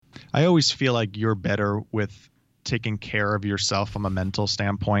I always feel like you're better with taking care of yourself from a mental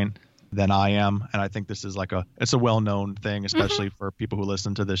standpoint than I am. And I think this is it's a well-known thing, especially for people who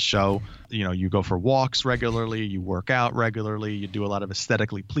listen to this show. You know, you go for walks regularly, you work out regularly, you do a lot of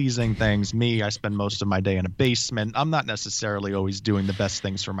aesthetically pleasing things. Me, I spend most of my day in a basement. I'm not necessarily always doing the best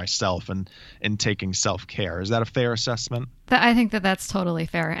things for myself and taking self-care. Is that a fair assessment? I think that that's totally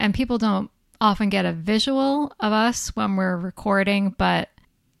fair. And people don't often get a visual of us when we're recording, but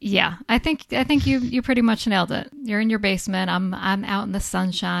yeah, I think you pretty much nailed it. You're in your basement. I'm out in the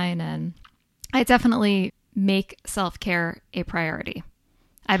sunshine, and I definitely make self-care a priority.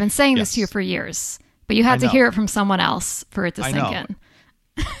 I've been saying this to you for years, but you had to hear it from someone else for it to sink in.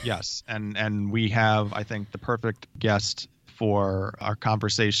 Yes, and we have, I think, the perfect guest for our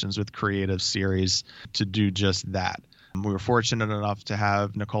Conversations with Creative series to do just that. We were fortunate enough to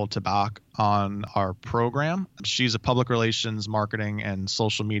have Nicole Tabak on our program. She's a public relations, marketing, and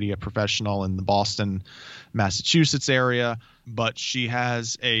social media professional in the Boston, Massachusetts area, but she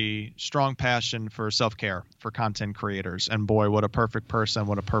has a strong passion for self-care for content creators. And boy, what a perfect person,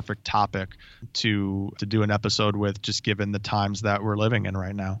 what a perfect topic to do an episode with, just given the times that we're living in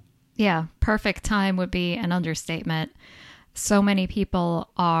right now. Yeah, perfect time would be an understatement. So many people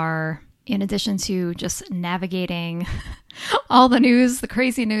are, in addition to just navigating all the news, the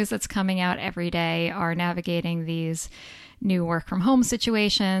crazy news that's coming out every day, are navigating these new work from home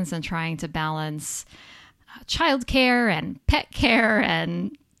situations and trying to balance childcare and pet care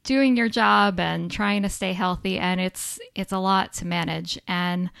and doing your job and trying to stay healthy. And it's a lot to manage.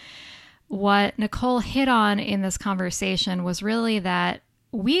 And what Nicole hit on in this conversation was really that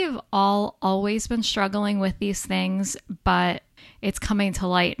we've all always been struggling with these things, but it's coming to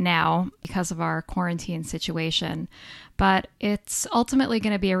light now because of our quarantine situation. But it's ultimately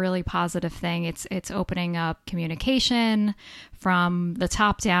going to be a really positive thing. It's opening up communication from the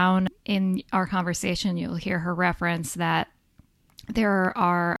top down. In our conversation, you'll hear her reference that there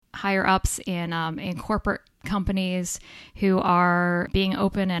are higher ups in corporate companies who are being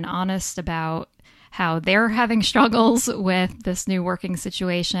open and honest about how they're having struggles with this new working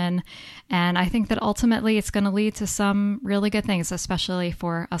situation. And I think that ultimately it's going to lead to some really good things, especially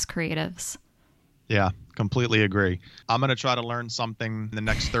for us creatives. Yeah, completely agree. I'm going to try to learn something in the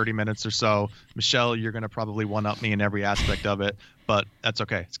next 30 minutes or so. Michelle, you're going to probably one-up me in every aspect of it, but that's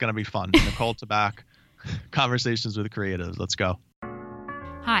okay. It's going to be fun. Nicole Tabak, Conversations with Creatives. Let's go.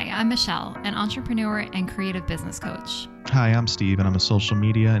 Hi, I'm Michelle, an entrepreneur and creative business coach. Hi, I'm Steve, and I'm a social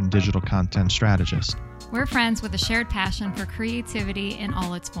media and digital content strategist. We're friends with a shared passion for creativity in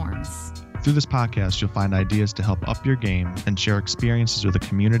all its forms. Through this podcast, you'll find ideas to help up your game and share experiences with a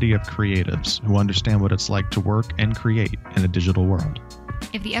community of creatives who understand what it's like to work and create in a digital world.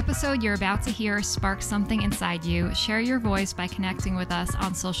 If the episode you're about to hear sparks something inside you, share your voice by connecting with us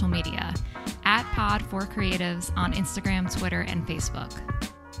on social media at Pod4Creatives on Instagram, Twitter, and Facebook.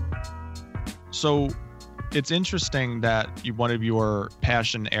 So it's interesting that one of your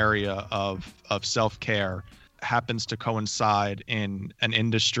passion area of self-care happens to coincide in an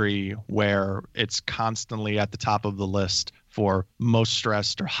industry where it's constantly at the top of the list for most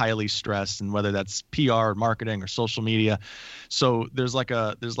stressed or highly stressed, and whether that's PR, marketing, or social media. So there's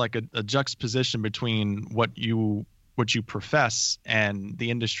a juxtaposition between what you profess and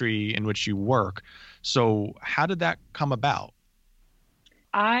the industry in which you work. So how did that come about?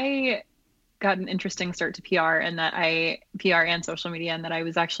 I got an interesting start to PR and PR and social media, and that I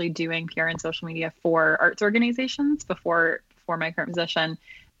was actually doing PR and social media for arts organizations before my current position.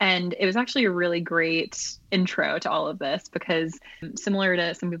 And it was actually a really great intro to all of this, because similar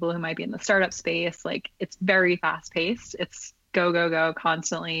to some people who might be in the startup space, like, it's very fast paced. It's go, go, go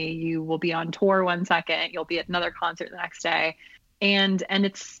constantly. You will be on tour one second, you'll be at another concert the next day. And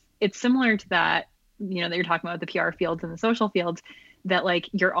it's similar to that, that you're talking about the PR fields and the social fields, that like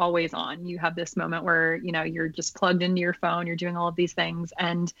you're always on. You have this moment where, you're just plugged into your phone, you're doing all of these things.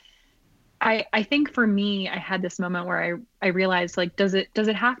 And I think for me, I had this moment where I realized, like, does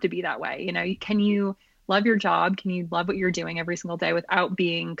it have to be that way? Can you love your job? Can you love what you're doing every single day without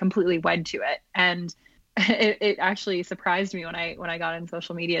being completely wed to it? And it actually surprised me when I got in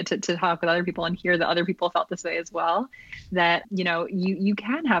social media to talk with other people and hear that other people felt this way as well, that, you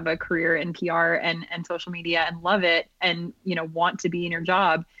can have a career in PR and social media and love it and, want to be in your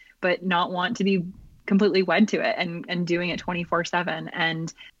job, but not want to be completely wed to it and doing it 24/7.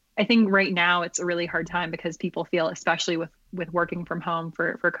 And I think right now it's a really hard time because people feel, especially with working from home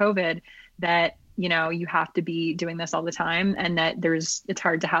for COVID, that, you have to be doing this all the time, and that it's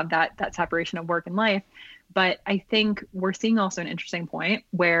hard to have that separation of work and life. But I think we're seeing also an interesting point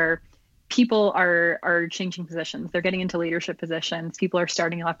where people are changing positions. They're getting into leadership positions. People are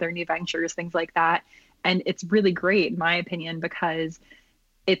starting off their new ventures, things like that. And it's really great, in my opinion, because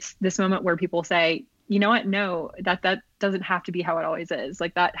it's this moment where people say, you know what? No, that doesn't have to be how it always is.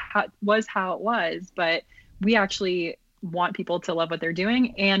 Like that was how it was, but we actually want people to love what they're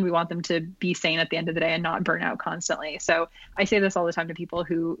doing, and we want them to be sane at the end of the day and not burn out constantly. So I say this all the time to people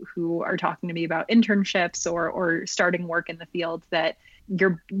who are talking to me about internships or starting work in the field, that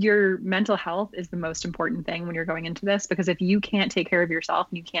your mental health is the most important thing when you're going into this, because if you can't take care of yourself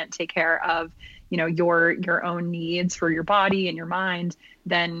and you can't take care of, you know, your own needs for your body and your mind,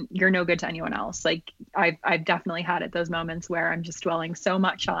 then you're no good to anyone else. Like I've definitely had those moments where I'm just dwelling so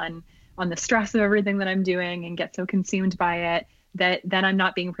much on the stress of everything that I'm doing and get so consumed by it that then I'm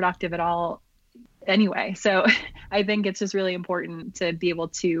not being productive at all anyway. So I think it's just really important to be able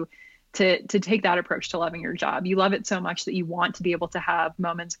to take that approach to loving your job. You love it so much that you want to be able to have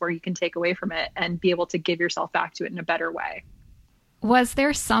moments where you can take away from it and be able to give yourself back to it in a better way. Was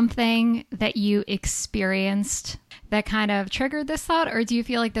there something that you experienced that kind of triggered this thought, or do you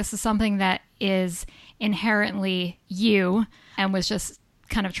feel like this is something that is inherently you and was just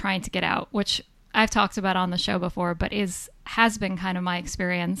kind of trying to get out, which I've talked about on the show before, but has been kind of my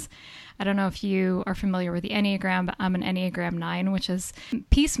experience. I don't know if you are familiar with the Enneagram, but I'm an Enneagram 9, which is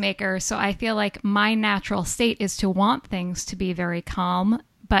peacemaker. So I feel like my natural state is to want things to be very calm,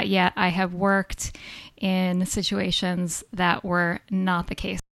 but yet I have worked in situations that were not the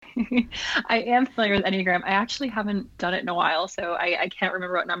case. I am familiar with Enneagram. I actually haven't done it in a while, so I can't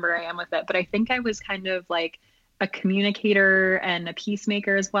remember what number I am with it, but I think I was kind of like a communicator and a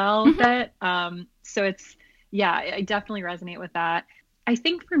peacemaker as well with it. So I definitely resonate with that. I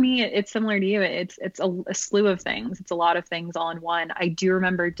think for me, it's similar to you. It's a slew of things. It's a lot of things all in one. I do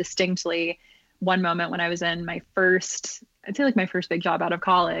remember distinctly one moment when I was in my first big job out of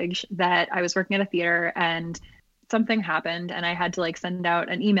college, that I was working at a theater and something happened and I had to like send out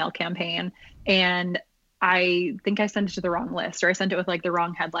an email campaign, and I think I sent it to the wrong list, or I sent it with like the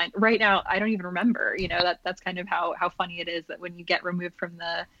wrong headline. Right now, I don't even remember, that's kind of how funny it is that when you get removed from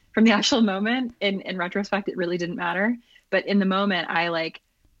the actual moment, in retrospect, it really didn't matter. But in the moment, I like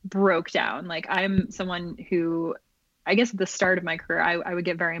broke down. Like I'm someone who, I guess at the start of my career, I would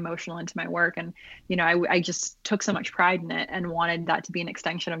get very emotional into my work. And, I just took so much pride in it and wanted that to be an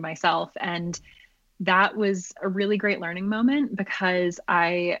extension of myself. And that was a really great learning moment, because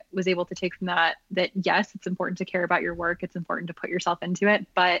I was able to take from that yes, it's important to care about your work. It's important to put yourself into it,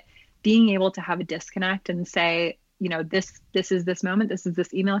 but being able to have a disconnect and say, this is this moment, this is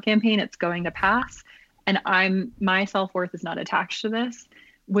this email campaign, it's going to pass. And my self-worth is not attached to this,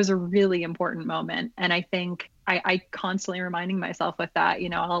 was a really important moment. And I think I constantly reminding myself with that,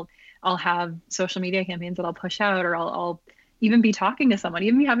 I'll have social media campaigns that I'll push out, or I'll even be talking to someone,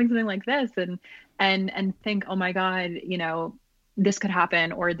 even be having something like this and think, oh my God, this could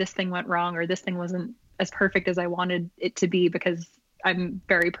happen, or this thing went wrong, or this thing wasn't as perfect as I wanted it to be, because I'm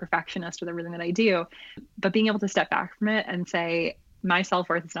very perfectionist with everything that I do. But being able to step back from it and say, my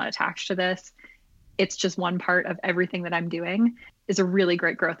self-worth is not attached to this, it's just one part of everything that I'm doing, is a really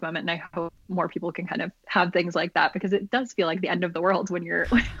great growth moment. And I hope more people can kind of have things like that, because it does feel like the end of the world when you're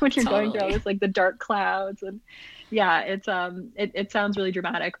totally going through all this, like the dark clouds. And yeah, it sounds really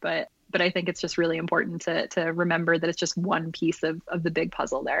dramatic, but I think it's just really important to remember that it's just one piece of the big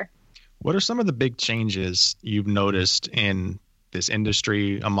puzzle there. What are some of the big changes you've noticed in this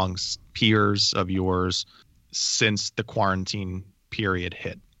industry amongst peers of yours since the quarantine period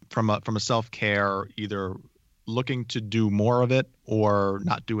hit? From a self-care, either looking to do more of it or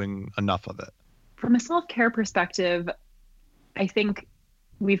not doing enough of it? From a self-care perspective, I think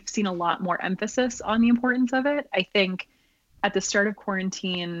we've seen a lot more emphasis on the importance of it. I think at the start of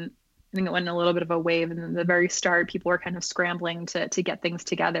quarantine, I think it went in a little bit of a wave. And in the very start, people were kind of scrambling to get things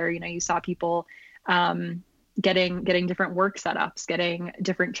together. You saw people getting different work setups, getting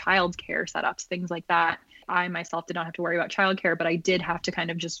different childcare setups, things like that. I myself did not have to worry about childcare, but I did have to kind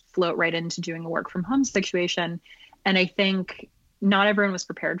of just float right into doing a work from home situation. And I think not everyone was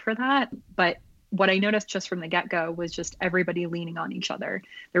prepared for that. But what I noticed just from the get-go was just everybody leaning on each other.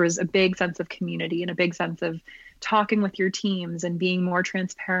 There was a big sense of community and a big sense of talking with your teams and being more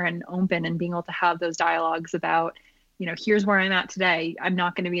transparent and open and being able to have those dialogues about, here's where I'm at today. I'm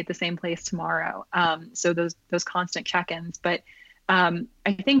not going to be at the same place tomorrow. So those constant check-ins. But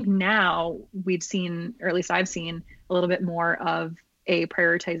I think now we've seen, or at least I've seen, a little bit more of a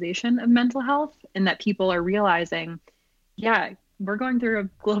prioritization of mental health, and that people are realizing, yeah, we're going through a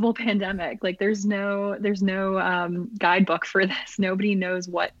global pandemic. Like there's no guidebook for this. Nobody knows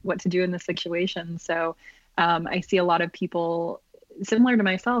what to do in this situation. So I see a lot of people similar to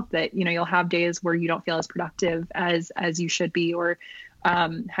myself, that, you'll have days where you don't feel as productive as you should be, or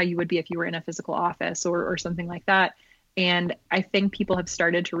how you would be if you were in a physical office or something like that. And I think people have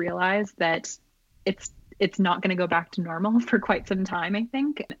started to realize that it's not going to go back to normal for quite some time, I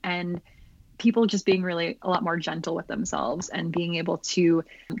think. And people just being really a lot more gentle with themselves and being able to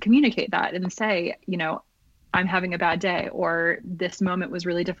communicate that and say, I'm having a bad day, or this moment was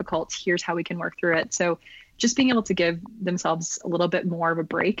really difficult. Here's how we can work through it. So just being able to give themselves a little bit more of a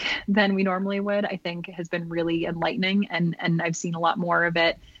break than we normally would, I think has been really enlightening. And I've seen a lot more of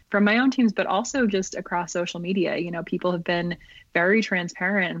it from my own teams, but also just across social media. People have been very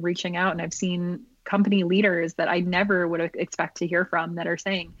transparent and reaching out. And I've seen company leaders that I never would expect to hear from that are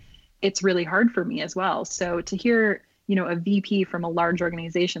saying, it's really hard for me as well. So to hear, a VP from a large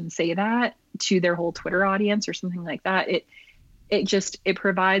organization say that to their whole Twitter audience or something like that, it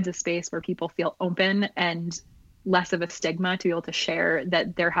provides a space where people feel open and less of a stigma to be able to share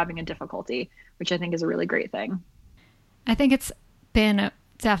that they're having a difficulty, which I think is a really great thing. I think it's been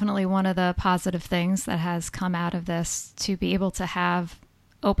definitely one of the positive things that has come out of this, to be able to have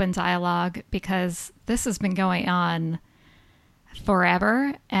open dialogue, because this has been going on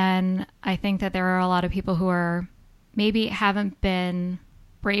forever. And I think that there are a lot of people who are maybe haven't been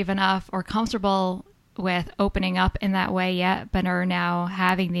brave enough or comfortable with opening up in that way yet, but are now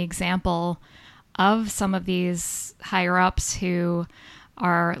having the example of some of these higher ups who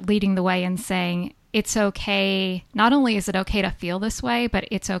are leading the way and saying, it's okay. Not only is it okay to feel this way, but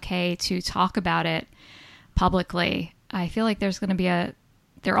it's okay to talk about it publicly. I feel like there's going to be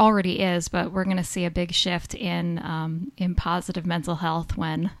there already is, but we're going to see a big shift in positive mental health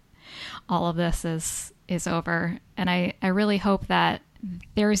when all of this is over. And I really hope that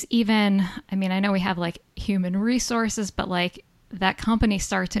there's even, I know we have like human resources, but like that companies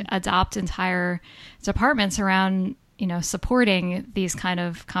start to adopt entire departments around, supporting these kind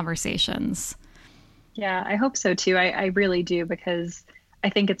of conversations. Yeah, I hope so too. I really do, because I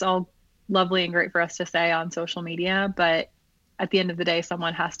think it's all lovely and great for us to say on social media, but at the end of the day,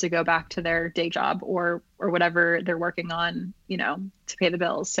 someone has to go back to their day job or whatever they're working on, to pay the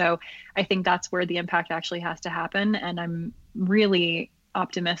bills. So I think that's where the impact actually has to happen. And I'm really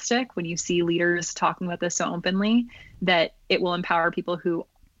optimistic when you see leaders talking about this so openly, that it will empower people who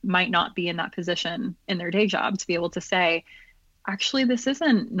might not be in that position in their day job to be able to say, actually, this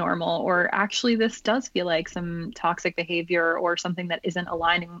isn't normal, or actually, this does feel like some toxic behavior or something that isn't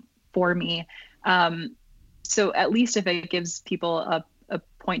aligning for me. So at least if it gives people a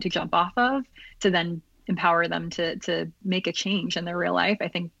point to jump off of, to then empower them to make a change in their real life, I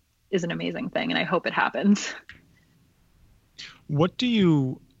think is an amazing thing. And I hope it happens. What do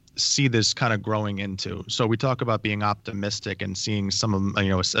you see this kind of growing into? So we talk about being optimistic and seeing some,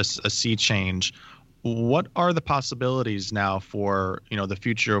 a sea change. What are the possibilities now for, the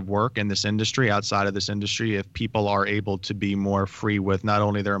future of work in this industry, outside of this industry, if people are able to be more free with not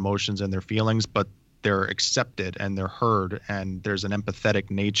only their emotions and their feelings, but they're accepted and they're heard, and there's an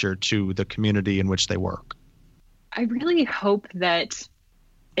empathetic nature to the community in which they work? I really hope that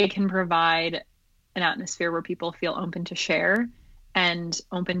it can provide an atmosphere where people feel open to share and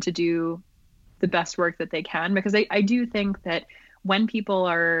open to do the best work that they can. Because I do think that when people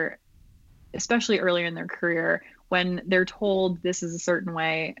are, especially earlier in their career, when they're told this is a certain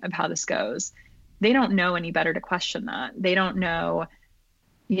way of how this goes, they don't know any better to question that. They don't know,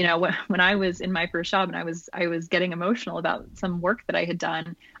 when I was in my first job and I was getting emotional about some work that I had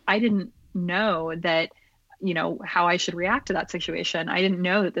done, I didn't know that, how I should react to that situation. I didn't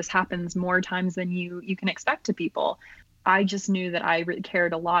know that this happens more times than you can expect to people. I just knew that I really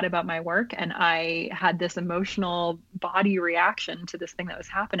cared a lot about my work, and I had this emotional body reaction to this thing that was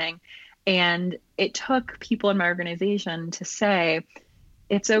happening. And it took people in my organization to say,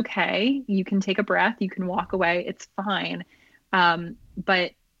 it's okay. You can take a breath. You can walk away. It's fine.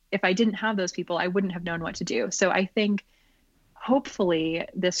 But if I didn't have those people, I wouldn't have known what to do. So I think hopefully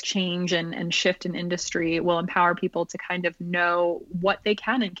this change and shift in industry will empower people to kind of know what they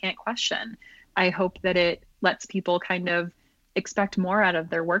can and can't question. I hope that it lets people kind of expect more out of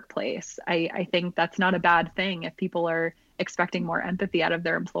their workplace. I think that's not a bad thing if people are expecting more empathy out of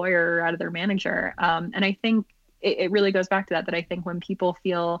their employer or out of their manager. And I think it really goes back to that I think when people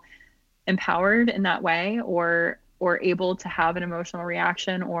feel empowered in that way, or able to have an emotional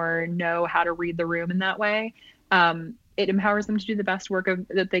reaction or know how to read the room in that way, it empowers them to do the best work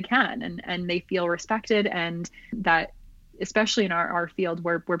that they can, and they feel respected. And that, especially in our field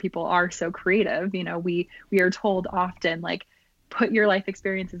where people are so creative, we are told often, like, put your life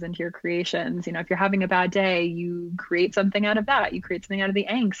experiences into your creations. If you're having a bad day, you create something out of that. You create something out of the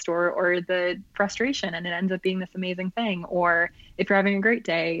angst or the frustration, and it ends up being this amazing thing. Or if you're having a great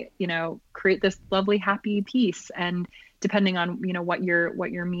day, create this lovely, happy piece. And depending on, what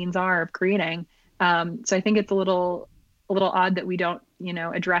your means are of creating. So I think it's a little odd that we don't,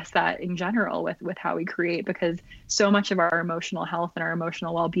 address that in general with how we create, because so much of our emotional health and our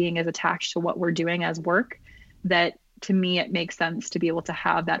emotional well-being is attached to what we're doing as work, that to me, it makes sense to be able to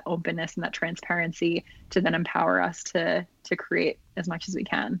have that openness and that transparency to then empower us to create as much as we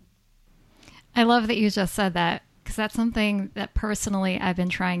can. I love that you just said that, because that's something that personally I've been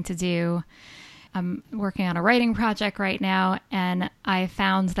trying to do. I'm working on a writing project right now, and I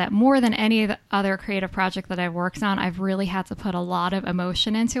found that more than any other creative project that I've worked on, I've really had to put a lot of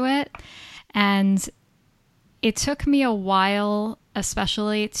emotion into it. And it took me a while,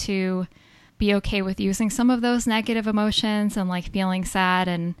 especially, to be okay with using some of those negative emotions and like feeling sad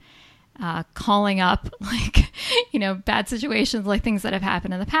and calling up like, bad situations, like things that have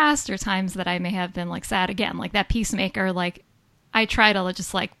happened in the past or times that I may have been like sad again, like that peacemaker, like I try to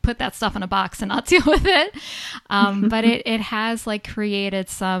just like put that stuff in a box and not deal with it. But it has like created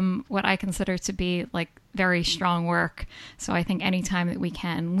some, what I consider to be like very strong work. So I think anytime that we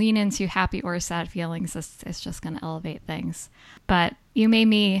can lean into happy or sad feelings, it's just going to elevate things. But you made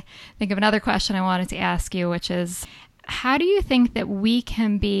me think of another question I wanted to ask you, which is, how do you think that we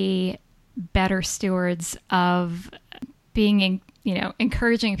can be better stewards of being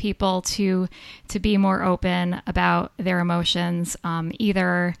encouraging people to be more open about their emotions,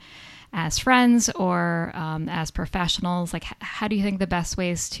 either as friends or as professionals? Like, how do you think the best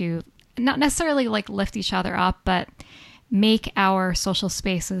ways to not necessarily like lift each other up, but make our social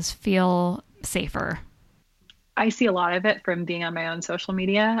spaces feel safer? I see a lot of it from being on my own social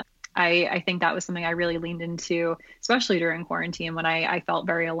media. I think that was something I really leaned into, especially during quarantine when I felt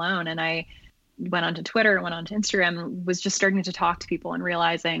very alone, and I went onto Twitter, went onto Instagram, and was just starting to talk to people and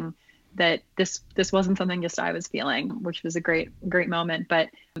realizing that this wasn't something just I was feeling, which was a great moment. But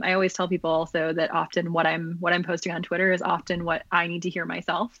I always tell people also that often what I'm posting on Twitter is often what I need to hear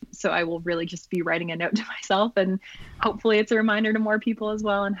myself. So I will really just be writing a note to myself, and hopefully it's a reminder to more people as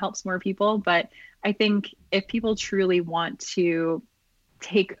well and helps more people. But I think if people truly want to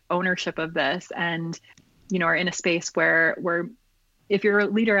take ownership of this and, are in a space where if you're a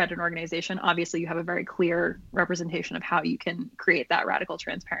leader at an organization, obviously you have a very clear representation of how you can create that radical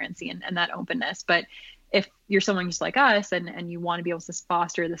transparency and that openness. But if you're someone just like us and you want to be able to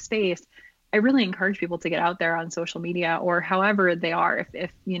foster the space, I really encourage people to get out there on social media or however they are.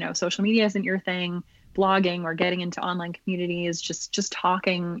 If social media isn't your thing, blogging or getting into online communities, just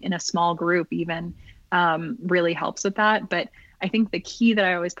talking in a small group even really helps with that. But I think the key that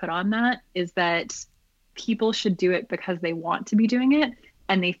I always put on that is that people should do it because they want to be doing it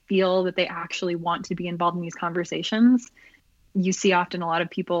and they feel that they actually want to be involved in these conversations. You see often a lot of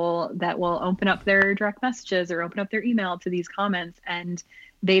people that will open up their direct messages or open up their email to these comments, and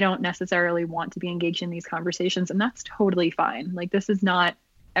they don't necessarily want to be engaged in these conversations. And that's totally fine. Like, this is not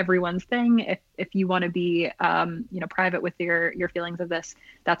everyone's thing. If you want to be, private with your feelings of this,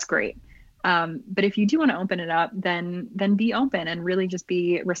 that's great. But if you do want to open it up, then be open and really just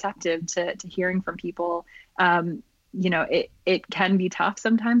be receptive to hearing from people. It can be tough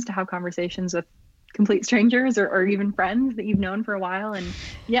sometimes to have conversations with complete strangers or even friends that you've known for a while. And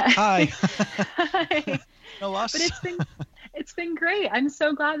yeah. Hi. Hi. No loss. But it's been great. I'm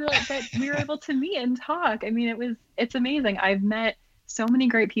so glad that we were able to meet and talk. I mean, it's amazing. I've met so many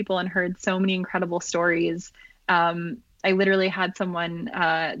great people and heard so many incredible stories. I literally had someone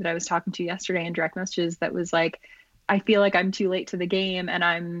that I was talking to yesterday in direct messages that was like, I feel like I'm too late to the game and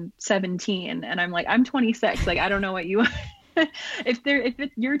I'm 17. And I'm like, I'm 26. Like, I don't know what you,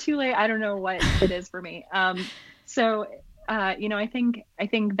 if you're too late, I don't know what it is for me. I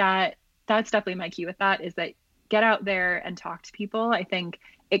think that that's definitely my key with that, is that get out there and talk to people. I think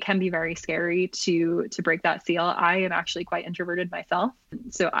it can be very scary to break that seal. I am actually quite introverted myself.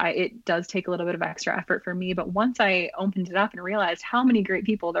 So it does take a little bit of extra effort for me. But once I opened it up and realized how many great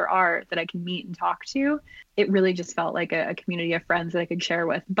people there are that I can meet and talk to, it really just felt like a community of friends that I could share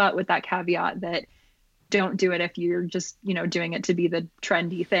with. But with that caveat that don't do it if you're just, doing it to be the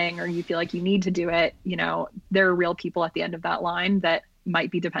trendy thing, or you feel like you need to do it. There are real people at the end of that line that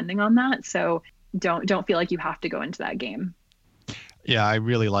might be depending on that. So don't feel like you have to go into that game. Yeah, I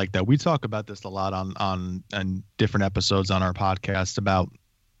really like that. We talk about this a lot on different episodes on our podcast about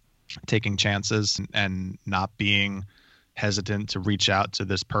taking chances and not being hesitant to reach out to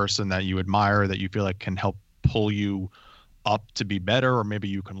this person that you admire, that you feel like can help pull you up to be better, or maybe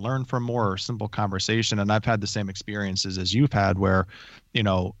you can learn from more, or simple conversation. And I've had the same experiences as you've had where,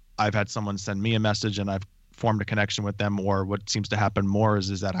 I've had someone send me a message and I've formed a connection with them. Or what seems to happen more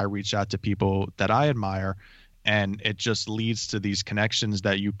is that I reach out to people that I admire, and it just leads to these connections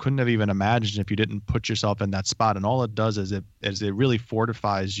that you couldn't have even imagined if you didn't put yourself in that spot. And all it does is it really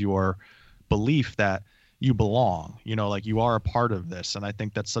fortifies your belief that you belong, like you are a part of this. And I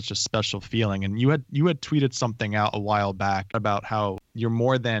think that's such a special feeling. And you had tweeted something out a while back about how you're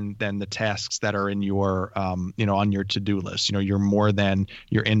more than the tasks that are in your on your to-do list. You're more than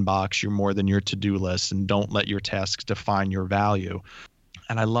your inbox, you're more than your to-do list, and don't let your tasks define your value.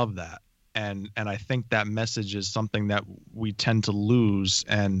 And I love that. And I think that message is something that we tend to lose,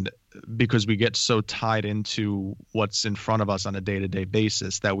 and because we get so tied into what's in front of us on a day-to-day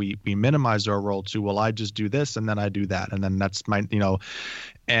basis that we minimize our role to, well, I just do this and then I do that, and then that's my,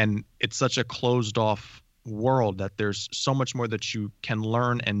 and it's such a closed off world that there's so much more that you can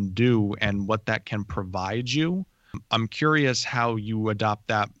learn and do, and what that can provide you. I'm curious how you adopt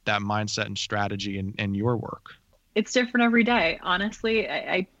that mindset and strategy in your work. It's different every day. Honestly,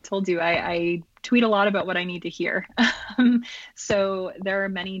 I told you, I tweet a lot about what I need to hear. So there are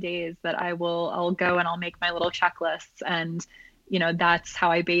many days that I'll go and I'll make my little checklists, and, that's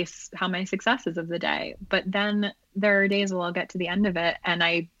how I base how my success is of the day. But then there are days where I'll get to the end of it and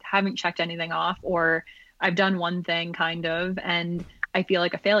I haven't checked anything off, or I've done one thing kind of, and I feel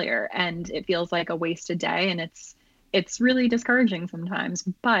like a failure, and it feels like a wasted day. And it's really discouraging sometimes.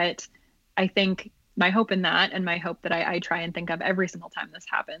 But I think my hope in that, and my hope that I try and think of every single time this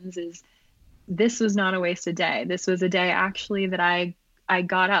happens, is this was not a wasted day. This was a day actually that I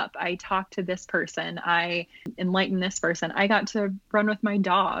got up, I talked to this person, I enlightened this person, I got to run with my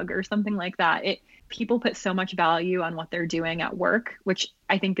dog or something like that. People put so much value on what they're doing at work, which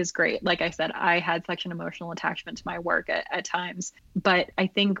I think is great. Like I said, I had such an emotional attachment to my work at times. But I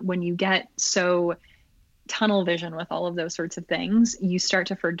think when you get so tunnel vision with all of those sorts of things, you start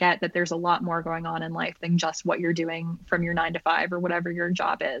to forget that there's a lot more going on in life than just what you're doing from your 9 to 5 or whatever your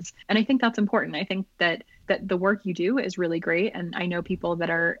job is. And I think that's important. I think that the work you do is really great. And I know people that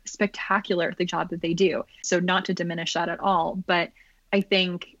are spectacular at the job that they do. So not to diminish that at all, but I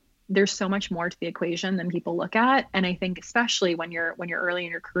think there's so much more to the equation than people look at. And I think especially when you're early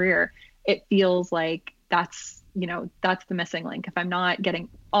in your career, it feels like that's the missing link. If I'm not getting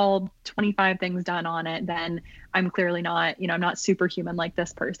all 25 things done on it, then I'm clearly not, I'm not superhuman like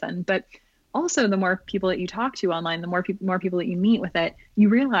this person. But also, the more people that you talk to online, the more people that you meet with it, you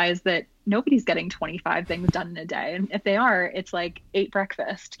realize that nobody's getting 25 things done in a day. And if they are, it's like 8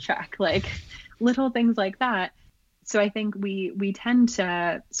 breakfast, check, like little things like that. So I think we tend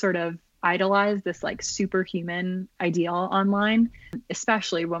to sort of idolize this like superhuman ideal online,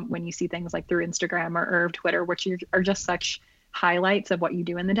 especially when you see things like through Instagram or Twitter, which are just such highlights of what you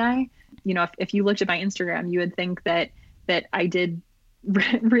do in the day. If you looked at my Instagram, you would think that I did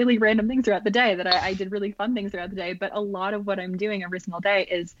really random things throughout the day, that I did really fun things throughout the day. But a lot of what I'm doing every single day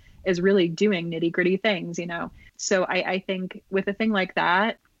is really doing nitty gritty things, So I think with a thing like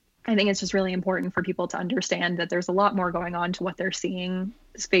that, I think it's just really important for people to understand that there's a lot more going on to what they're seeing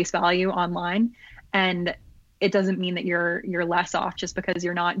face value online. And it doesn't mean that you're less off just because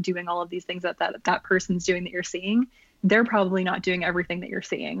you're not doing all of these things that person's doing that you're seeing. They're probably not doing everything that you're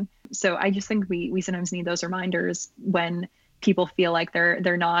seeing. So I just think we sometimes need those reminders when people feel like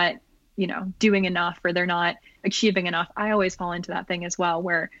they're not, doing enough, or they're not achieving enough. I always fall into that thing as well,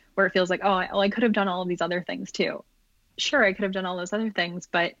 where it feels like, I could have done all of these other things too. Sure, I could have done all those other things,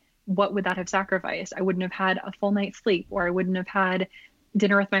 but what would that have sacrificed? I wouldn't have had a full night's sleep, or I wouldn't have had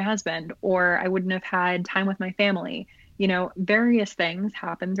dinner with my husband, or I wouldn't have had time with my family. Various things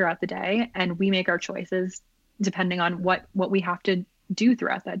happen throughout the day, and we make our choices depending on what we have to do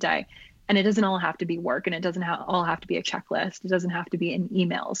throughout that day. And it doesn't all have to be work, and it doesn't all have to be a checklist. It doesn't have to be in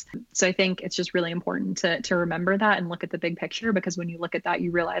emails. So I think it's just really important to remember that and look at the big picture, because when you look at that, you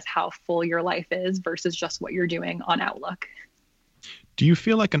realize how full your life is versus just what you're doing on Outlook. Do you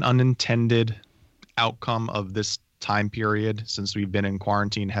feel like an unintended outcome of this time period since we've been in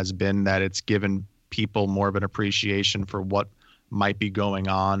quarantine has been that it's given people more of an appreciation for what might be going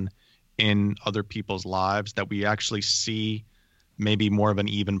on in other people's lives, that we actually see maybe more of an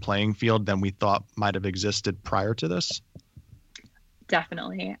even playing field than we thought might have existed prior to this?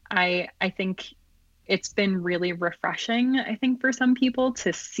 Definitely. I think it's been really refreshing, I think, for some people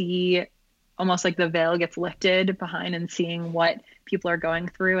to see almost like the veil gets lifted behind and seeing what people are going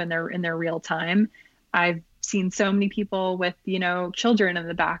through in their real time. I've seen so many people with, children in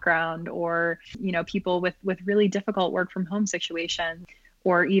the background, or, people with really difficult work from home situations,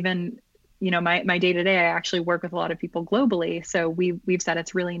 or even my day to day, I actually work with a lot of people globally. So we've said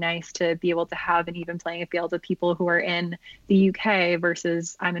it's really nice to be able to have an even playing field with people who are in the UK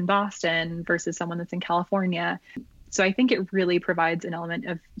versus I'm in Boston versus someone that's in California. So I think it really provides an element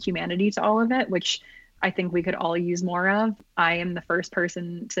of humanity to all of it, which I think we could all use more of. I am the first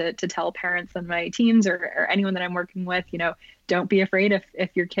person to tell parents on my teams or anyone that I'm working with, don't be afraid if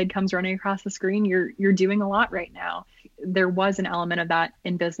your kid comes running across the screen. You're doing a lot right now. There was an element of that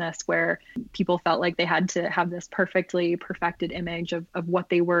in business where people felt like they had to have this perfectly perfected image of what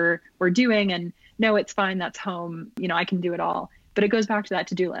they were doing. And no, it's fine. That's home. I can do it all. But it goes back to that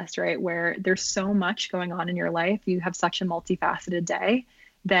to-do list, right? Where there's so much going on in your life. You have such a multifaceted day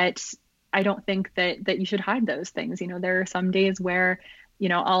that I don't think that you should hide those things. There are some days where,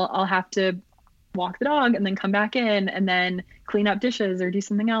 I'll have to walk the dog and then come back in and then clean up dishes or do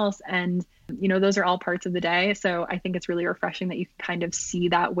something else. And, those are all parts of the day. So I think it's really refreshing that you can kind of see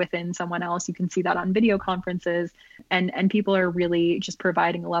that within someone else. You can see that on video conferences and people are really just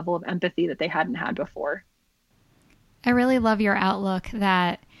providing a level of empathy that they hadn't had before. I really love your outlook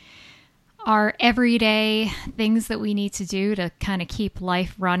that our everyday things that we need to do to kind of keep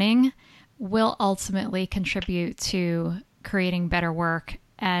life running will ultimately contribute to creating better work.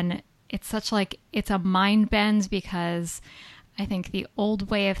 And it's it's a mind bend, because I think the old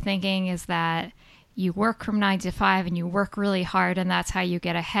way of thinking is that you work from 9 to 5 and you work really hard and that's how you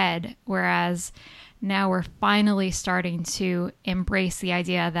get ahead. Whereas now we're finally starting to embrace the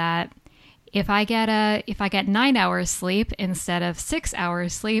idea that if I get 9 hours sleep instead of 6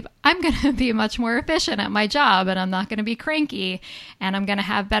 hours sleep, I'm going to be much more efficient at my job and I'm not going to be cranky and I'm going to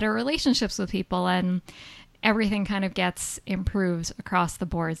have better relationships with people and everything kind of gets improved across the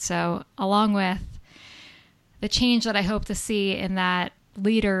board. So along with the change that I hope to see in that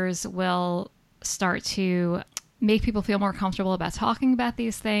leaders will start to make people feel more comfortable about talking about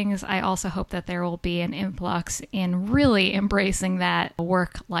these things, I also hope that there will be an influx in really embracing that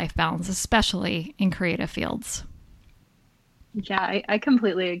work-life balance, especially in creative fields. Yeah, I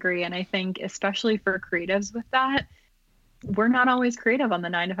completely agree. And I think especially for creatives with that, we're not always creative on the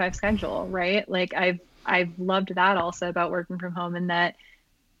 9 to 5 schedule, right? Like I've loved that also about working from home, and that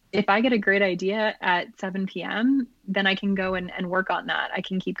if I get a great idea at 7 p.m., then I can go and work on that. I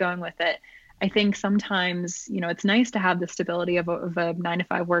can keep going with it. I think sometimes, it's nice to have the stability of a 9 to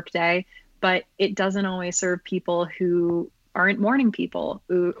 5 work day, but it doesn't always serve people who aren't morning people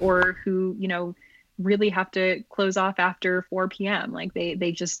or who, really have to close off after 4 p.m. Like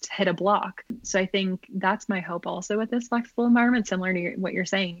they just hit a block. So I think that's my hope also with this flexible environment, similar to what you're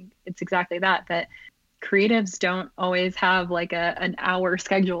saying. It's exactly that creatives don't always have like an hour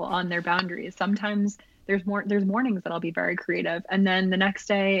schedule on their boundaries. Sometimes there's mornings that I'll be very creative. And then the next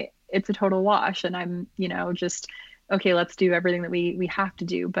day it's a total wash and I'm, just, okay, let's do everything that we have to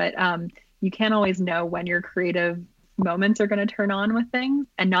do. But you can't always know when your creative moments are going to turn on with things,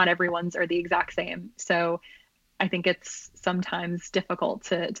 and not everyone's are the exact same. So I think it's sometimes difficult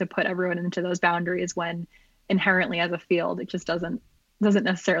to put everyone into those boundaries when inherently as a field, it just doesn't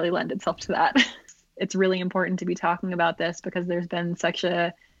necessarily lend itself to that. It's really important to be talking about this because there's been such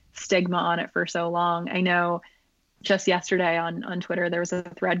a stigma on it for so long. I know just yesterday on Twitter, there was a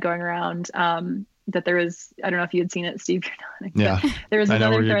thread going around that there was, I don't know if you had seen it, Steve. Yeah, there was another I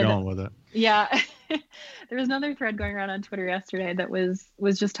know where thread you're going with it. Yeah. There was another thread going around on Twitter yesterday that was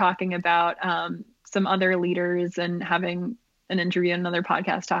just talking about some other leaders and having an interview in another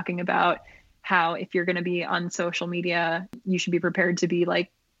podcast talking about how if you're going to be on social media, you should be prepared to be like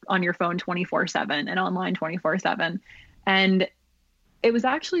on your phone 24/7 and online 24/7. And it was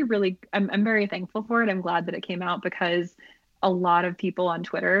actually really, I'm very thankful for it. I'm glad that it came out because a lot of people on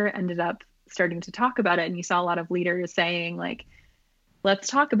Twitter ended up starting to talk about it. And you saw a lot of leaders saying like, let's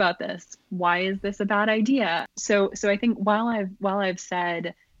talk about this. Why is this a bad idea? So I think while I've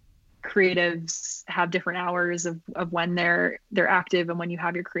said creatives have different hours of when they're active and when you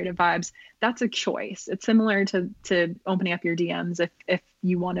have your creative vibes, that's a choice. It's similar to opening up your DMs if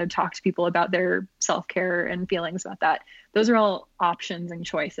you want to talk to people about their self-care and feelings about that. Those are all options and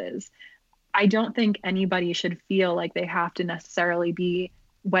choices. I don't think anybody should feel like they have to necessarily be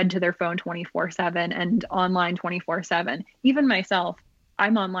wed to their phone 24/7 and online 24/7. Even myself,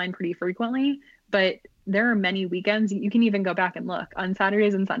 I'm online pretty frequently, but there are many weekends, you can even go back and look. On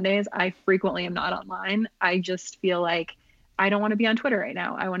Saturdays and Sundays, I frequently am not online. I just feel like I don't want to be on Twitter right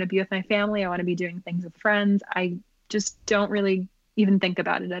now. I want to be with my family. I want to be doing things with friends. I just don't really even think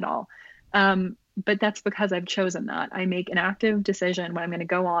about it at all. But that's because I've chosen that. I make an active decision when I'm going to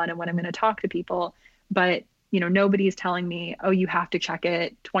go on and when I'm going to talk to people. But, nobody's telling me, oh, you have to check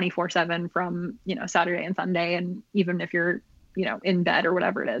it 24/7 from, Saturday and Sunday. And even if you're, in bed or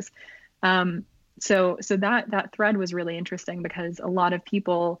whatever it is. So that thread was really interesting because a lot of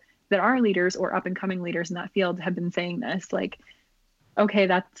people that are leaders or up and coming leaders in that field have been saying this, like, okay,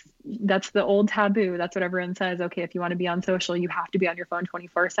 that's the old taboo. That's what everyone says. Okay, if you want to be on social, you have to be on your phone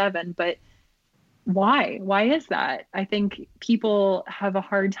 24/7. But why? Why is that? I think people have a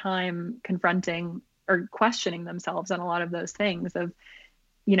hard time confronting or questioning themselves on a lot of those things of,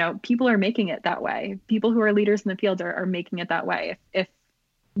 people are making it that way. People who are leaders in the field are making it that way. If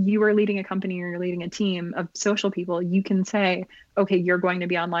you are leading a company or you're leading a team of social people, you can say, okay, you're going to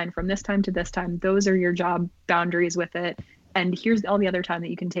be online from this time to this time. Those are your job boundaries with it. And here's all the other time that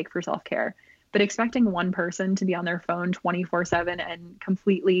you can take for self-care. But expecting one person to be on their phone 24/7 and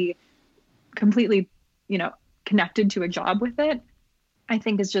completely, connected to a job with it, I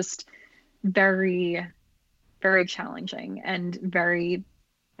think is just very, very challenging and very,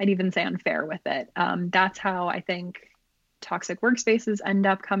 I'd even say unfair with it. That's how I think toxic workspaces end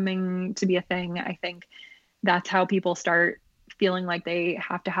up coming to be a thing. I think that's how people start feeling like they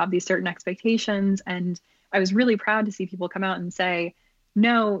have to have these certain expectations. And I was really proud to see people come out and say,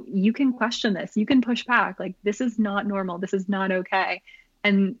 no, you can question this. You can push back. Like, this is not normal. This is not okay.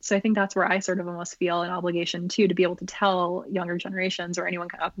 And so I think that's where I sort of almost feel an obligation too, to be able to tell younger generations or anyone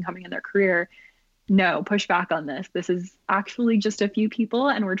up and coming in their career, no, push back on this. This is actually just a few people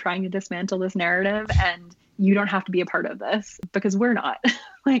and we're trying to dismantle this narrative, and you don't have to be a part of this because we're not.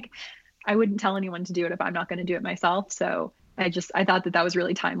 Like, I wouldn't tell anyone to do it if I'm not going to do it myself. So I thought that was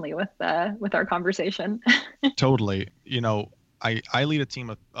really timely with our conversation. Totally. I lead a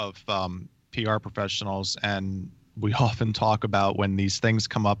team of PR professionals, and we often talk about when these things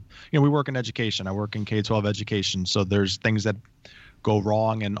come up. We work in education. I work in K-12 education. So there's things that go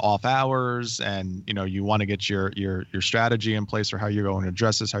wrong in off hours, and you want to get your strategy in place for how you're going to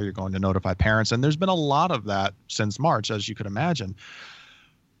address this, how you're going to notify parents. And there's been a lot of that since March, as you could imagine.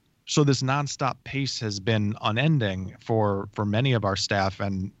 So this nonstop pace has been unending for many of our staff.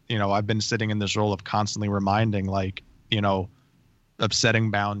 And I've been sitting in this role of constantly reminding, of setting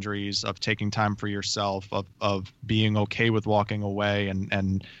boundaries, of taking time for yourself, of being okay with walking away,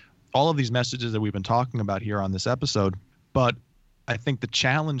 and all of these messages that we've been talking about here on this episode. But I think the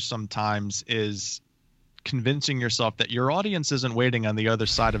challenge sometimes is convincing yourself that your audience isn't waiting on the other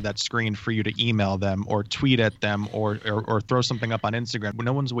side of that screen for you to email them or tweet at them or throw something up on Instagram.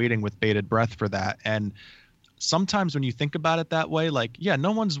 No one's waiting with bated breath for that. And sometimes when you think about it that way, like, yeah,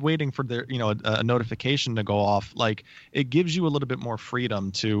 no one's waiting for their, a notification to go off. Like, it gives you a little bit more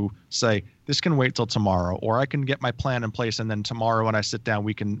freedom to say, this can wait till tomorrow, or I can get my plan in place, and then tomorrow when I sit down,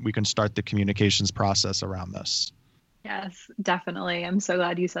 we can start the communications process around this. Yes, definitely. I'm so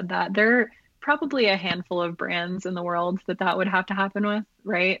glad you said that. There are probably a handful of brands in the world that would have to happen with,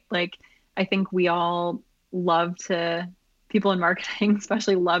 right? Like, I think we all people in marketing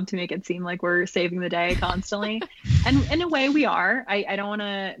especially love to make it seem like we're saving the day constantly. And in a way we are. I don't want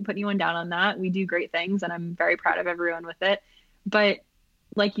to put anyone down on that. We do great things and I'm very proud of everyone with it. But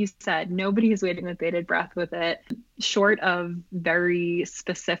like you said, nobody is waiting with bated breath with it. Short of very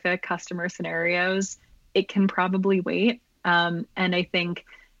specific customer scenarios, it can probably wait. And I think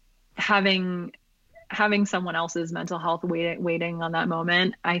having someone else's mental health waiting on that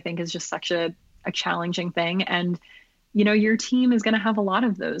moment, I think is just such a challenging thing. And, your team is going to have a lot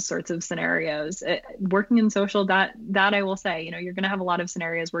of those sorts of scenarios. Working in social, that I will say, you're going to have a lot of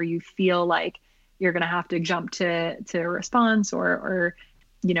scenarios where you feel like you're going to have to jump to a response or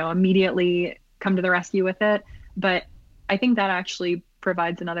immediately come to the rescue with it. But I think that actually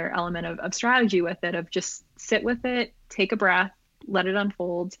provides another element of strategy with it, of just sit with it, take a breath, let it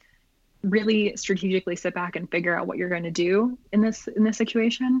unfold, really strategically sit back and figure out what you're going to do in this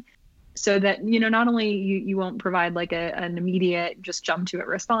situation, so that, not only you won't provide like an immediate just jump to it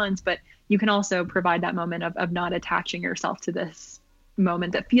response, but you can also provide that moment of not attaching yourself to this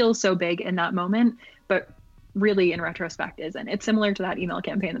moment that feels so big in that moment, but really in retrospect isn't. It's similar to that email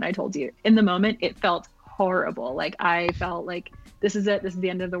campaign that I told you. In the moment, it felt horrible. Like, I felt like this is it. This is the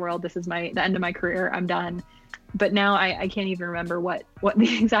end of the world. This is the end of my career. I'm done. But now I can't even remember what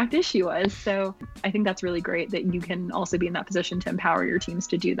the exact issue was. So I think that's really great that you can also be in that position to empower your teams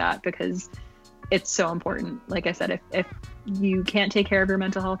to do that, because it's so important. Like I said, if you can't take care of your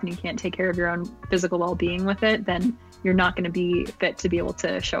mental health and you can't take care of your own physical well-being with it, then you're not going to be fit to be able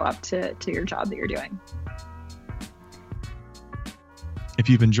to show up to your job that you're doing. If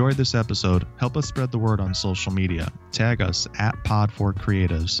you've enjoyed this episode, help us spread the word on social media. Tag us at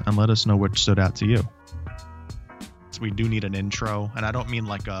Pod4Creatives and let us know what stood out to you. We do need an intro, and I don't mean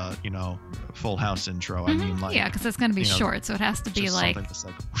like a Full House intro. I mean like, because it's going to be short, so it has to be like, just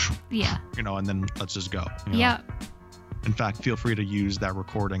like yeah, and then let's just go. Yeah. In fact, feel free to use that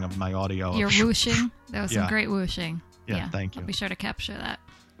recording of my audio. Your whooshing. That was Yeah. some great whooshing. Yeah, thank you. I'll be sure to capture that.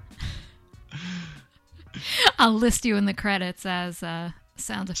 I'll list you in the credits as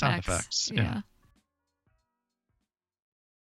sound effects. Yeah.